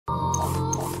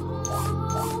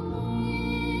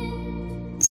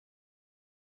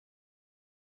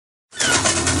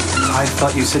I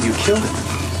thought you said you killed him.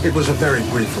 It was a very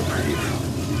brief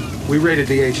reprieve. We raided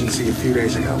the agency a few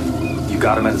days ago. You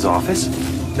got him at his office?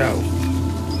 No.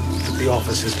 But the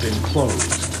office has been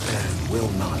closed and will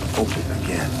not open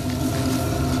again.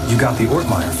 You got the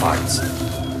Ortmeyer files?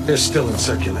 They're still in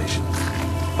circulation.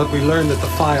 But we learned that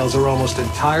the files are almost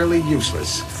entirely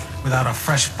useless without a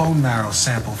fresh bone marrow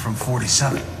sample from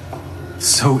 47.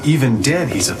 So even dead,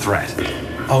 he's a threat?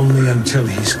 Only until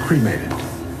he's cremated.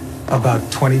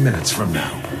 About 20 minutes from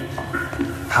now.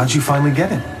 How'd you finally get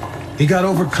him? He got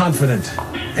overconfident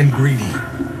and greedy.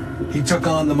 He took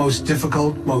on the most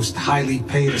difficult, most highly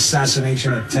paid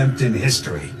assassination attempt in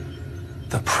history.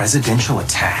 The presidential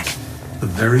attack? The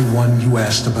very one you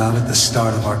asked about at the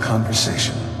start of our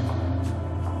conversation.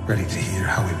 Ready to hear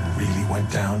how it really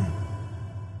went down?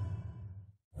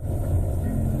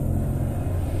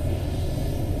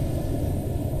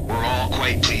 We're all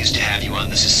quite pleased to have you on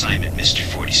this assignment, Mr.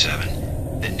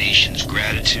 47. The nation's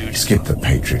gratitude... Skip the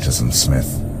patriotism,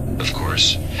 Smith. Of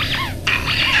course.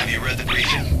 Have you read the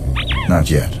briefing? Not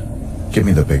yet. Give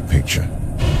me the big picture.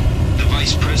 The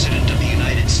Vice President of the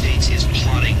United States is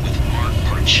plotting with Mark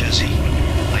Parchesi.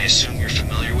 I assume you're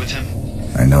familiar with him?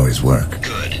 I know his work.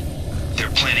 Good. They're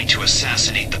planning to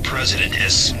assassinate the President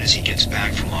as soon as he gets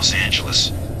back from Los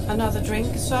Angeles. Another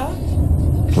drink, sir?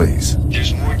 Please.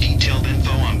 There's more detailed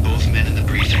info on both men in the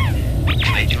briefing.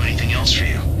 Can I do anything else for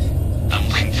you? I'm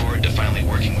looking forward to finally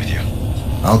working with you.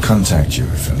 I'll contact you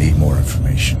if I need more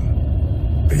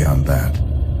information. Beyond that,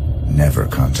 never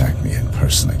contact me in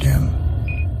person again.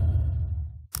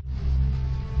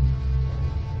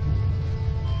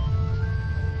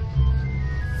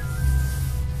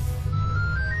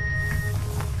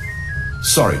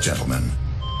 Sorry, gentlemen.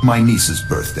 My niece's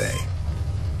birthday.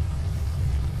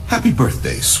 Happy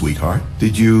birthday, sweetheart.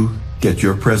 Did you get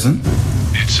your present?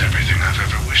 It's everything I've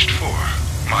ever wished for.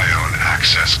 My own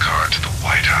access card to the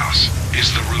White House.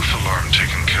 Is the roof alarm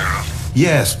taken care of?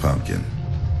 Yes, Pumpkin.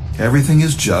 Everything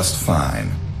is just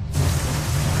fine.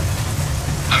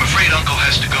 I'm afraid Uncle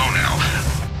has to go now.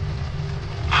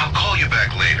 I'll call you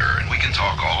back later and we can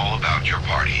talk all about your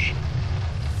party.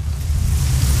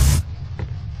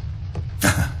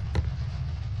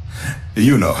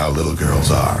 You know how little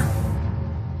girls are.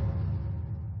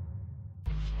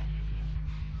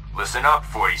 Listen up,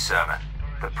 47.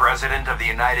 The President of the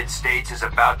United States is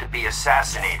about to be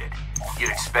assassinated.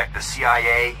 You'd expect the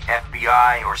CIA,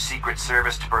 FBI, or Secret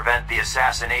Service to prevent the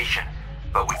assassination,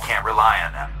 but we can't rely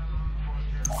on them.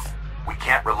 We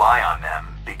can't rely on them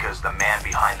because the man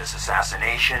behind this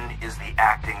assassination is the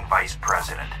acting Vice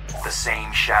President. The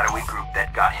same shadowy group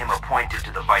that got him appointed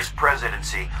to the Vice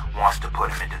Presidency wants to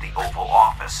put him into the Oval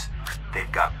Office.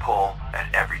 They've got pull at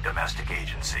every domestic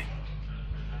agency.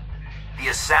 The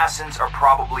assassins are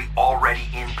probably already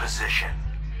in position,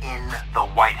 in the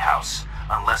White House.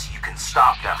 Unless you can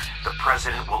stop them, the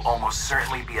president will almost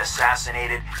certainly be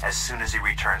assassinated as soon as he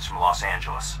returns from Los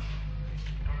Angeles.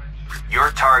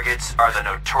 Your targets are the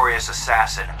notorious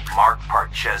assassin, Mark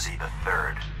Parchesi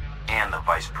III, and the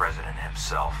Vice President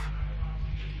himself.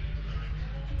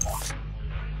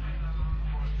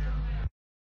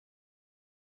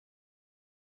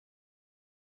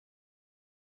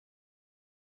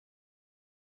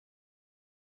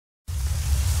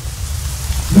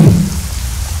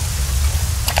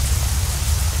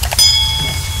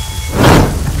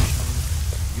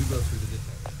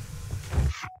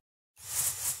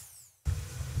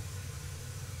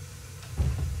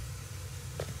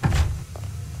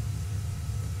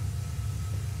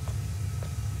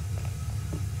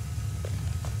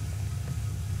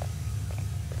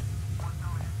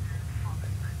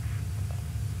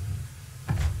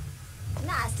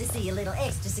 Nice to see a little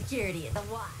extra security at the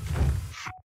Y.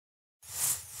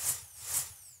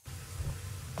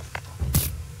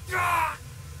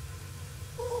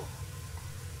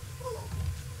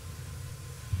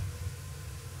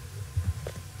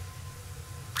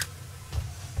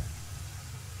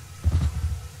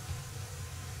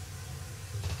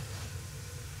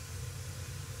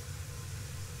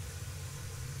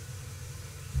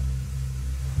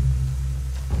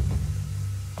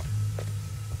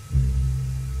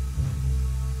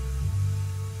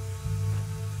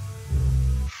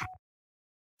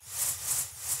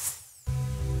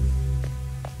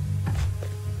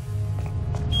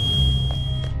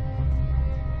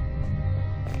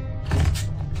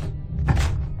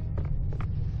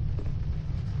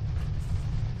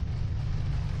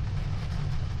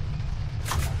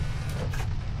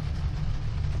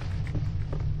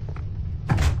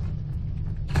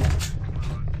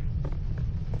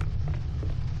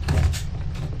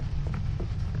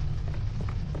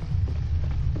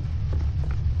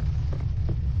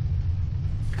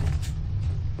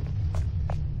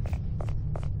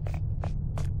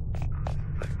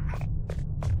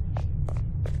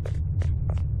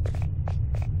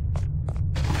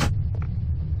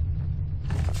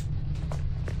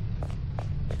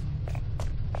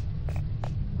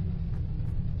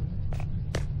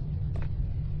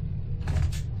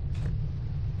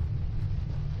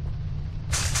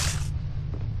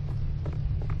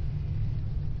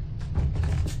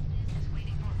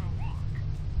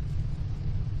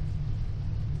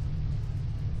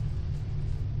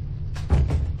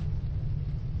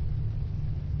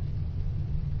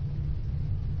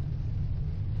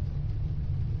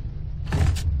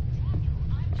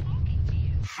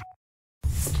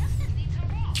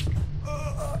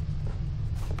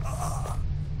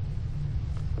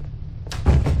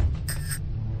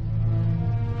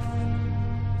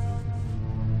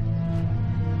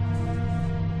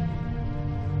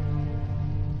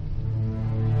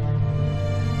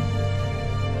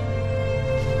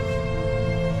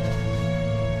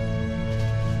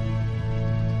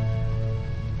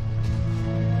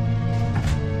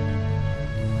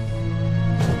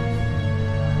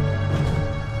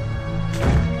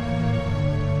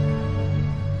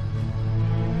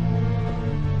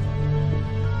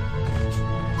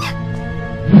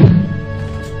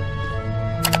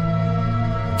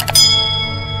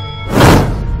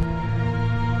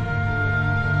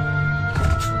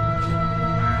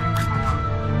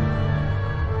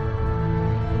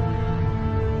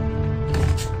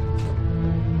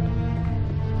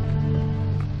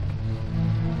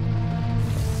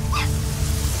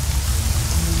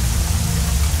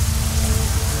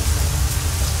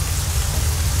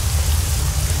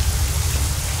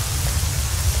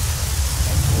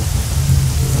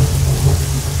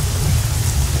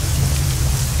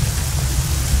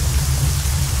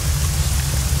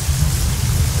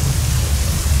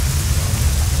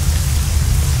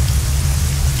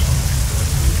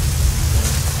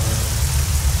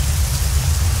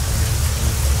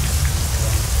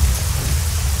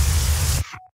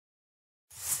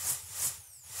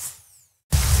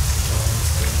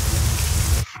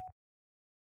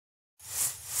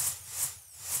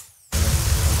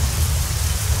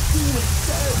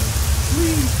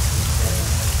 please.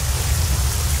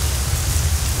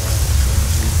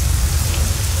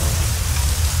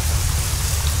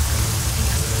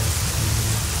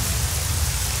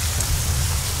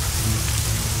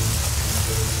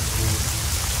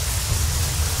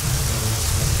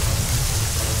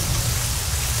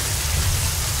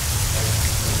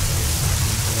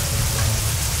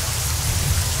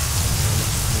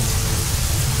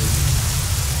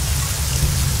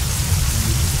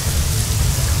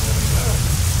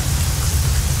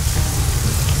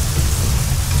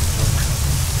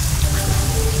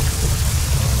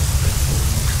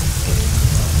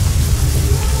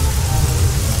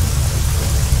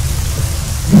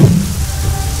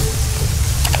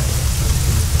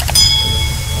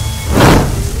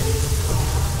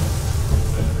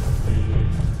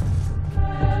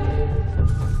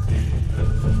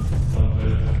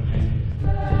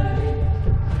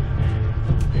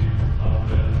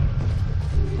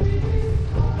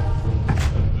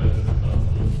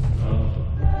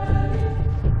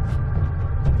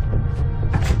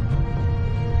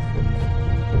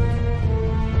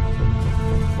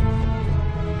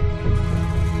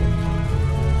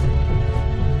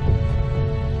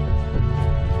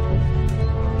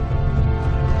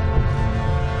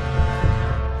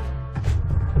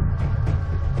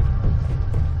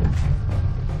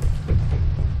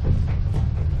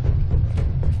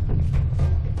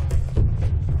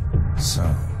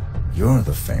 So, you're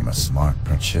the famous Mark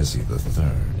Parchesi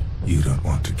III. You don't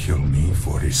want to kill me,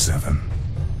 47.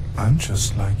 I'm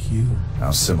just like you.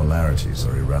 Our similarities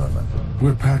are irrelevant.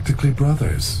 We're practically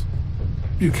brothers.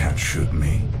 You can't shoot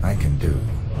me. I can do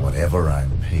whatever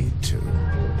I'm paid to.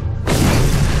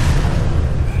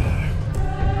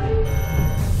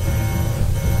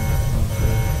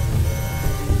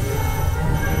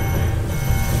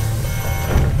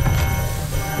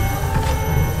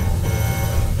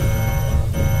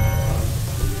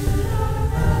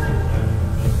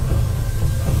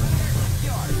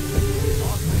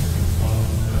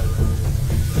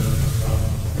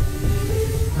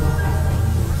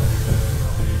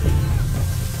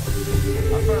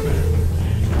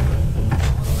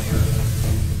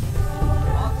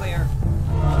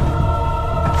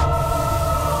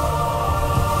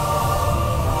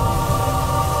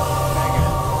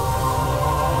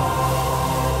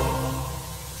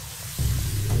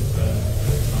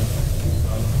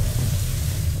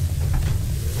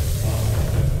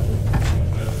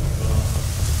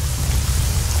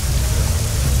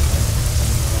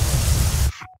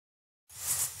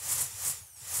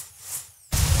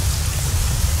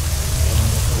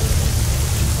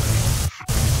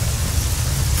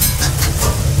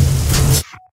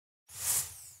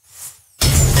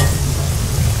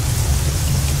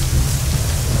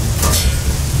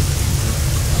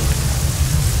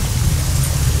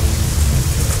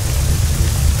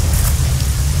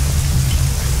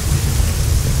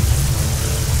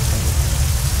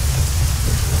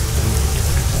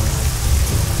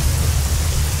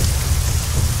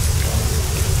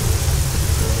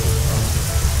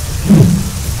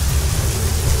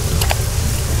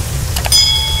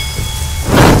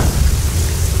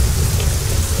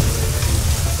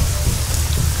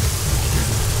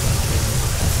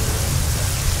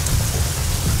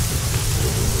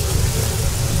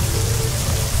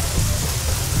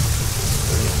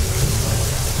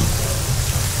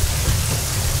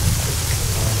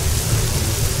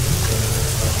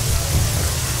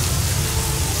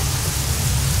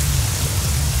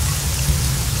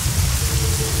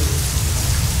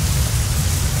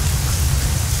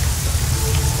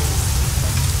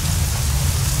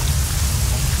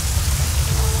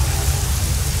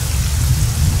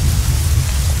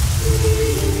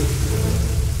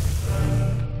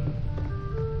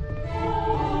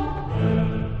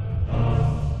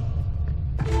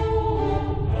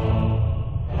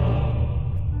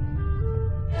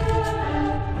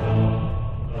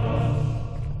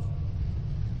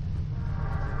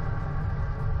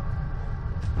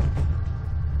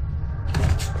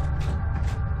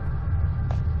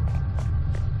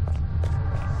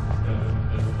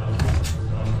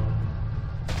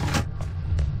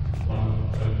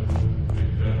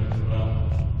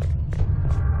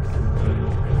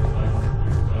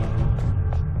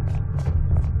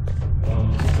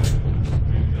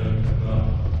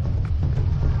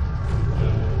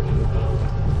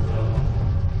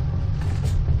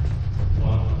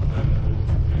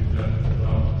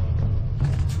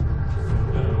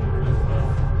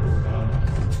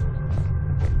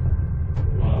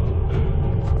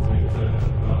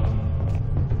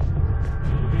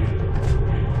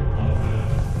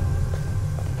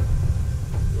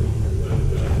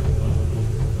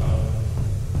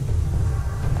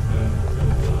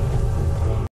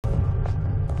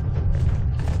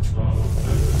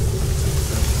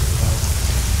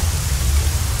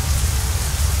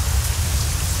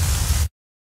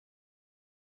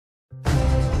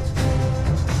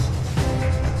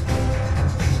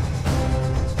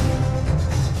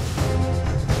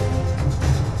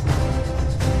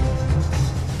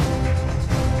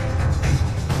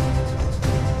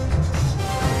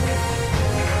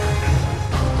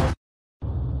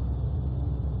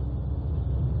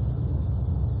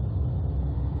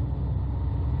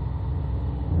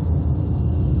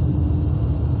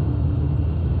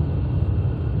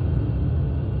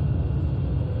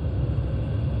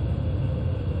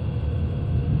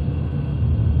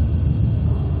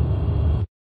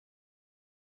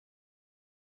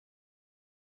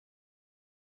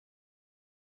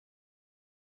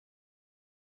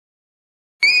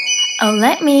 Oh,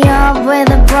 let me up with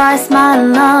a bright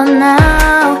smile on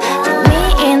now. Put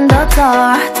me in the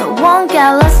dark, so won't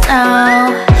get lost now.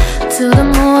 To the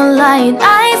moonlight,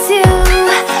 eyes you,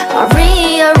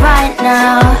 Maria right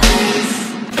now.